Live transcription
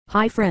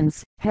Hi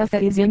friends,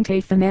 HEFEI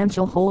XINGTAI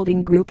Financial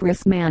Holding Group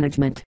Risk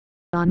Management.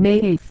 On May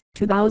 8,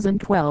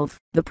 2012,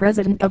 the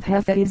president of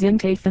HEFEI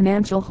XINGTAI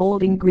Financial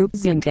Holding Group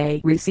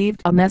XINGTAI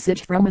received a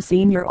message from a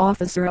senior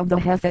officer of the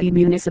HEFEI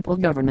municipal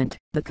government,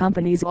 the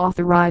company's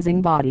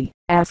authorizing body,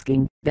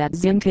 asking that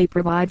XINGTAI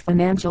provide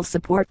financial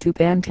support to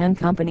Panteng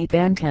Company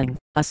Panteng,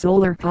 a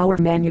solar power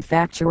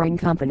manufacturing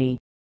company.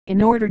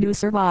 In order to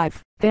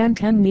survive,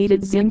 Panteng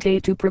needed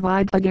XINGTAI to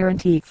provide a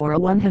guarantee for a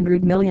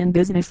 100 million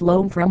business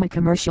loan from a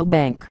commercial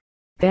bank.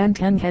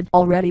 Panteng had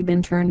already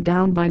been turned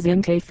down by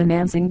XINGTAI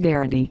Financing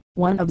Guarantee,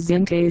 one of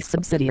XINGTAI's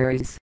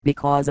subsidiaries,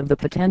 because of the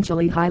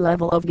potentially high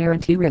level of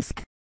guarantee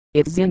risk.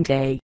 If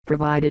XINGTAI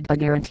provided a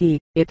guarantee,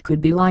 it could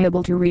be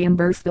liable to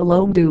reimburse the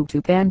loan due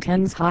to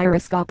Panteng's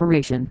high-risk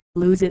operation,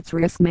 lose its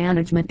risk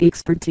management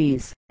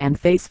expertise, and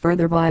face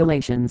further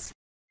violations.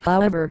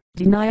 However,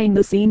 denying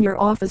the senior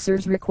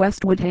officer's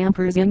request would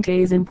hamper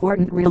XINGTAI's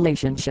important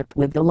relationship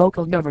with the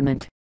local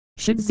government.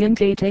 Should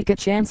XINGTAI take a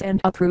chance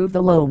and approve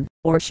the loan,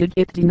 or should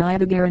it deny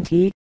the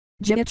guarantee?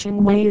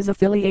 XINGTAI is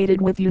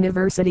affiliated with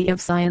University of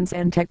Science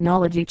and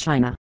Technology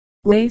China.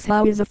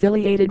 HEFEI is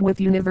affiliated with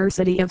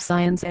University of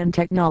Science and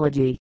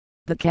Technology.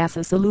 The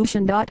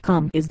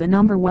CASASolution.com is the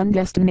 #1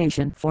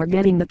 destination for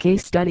getting the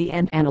case study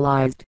and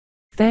analyzed.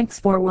 Thanks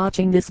for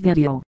watching this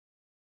video.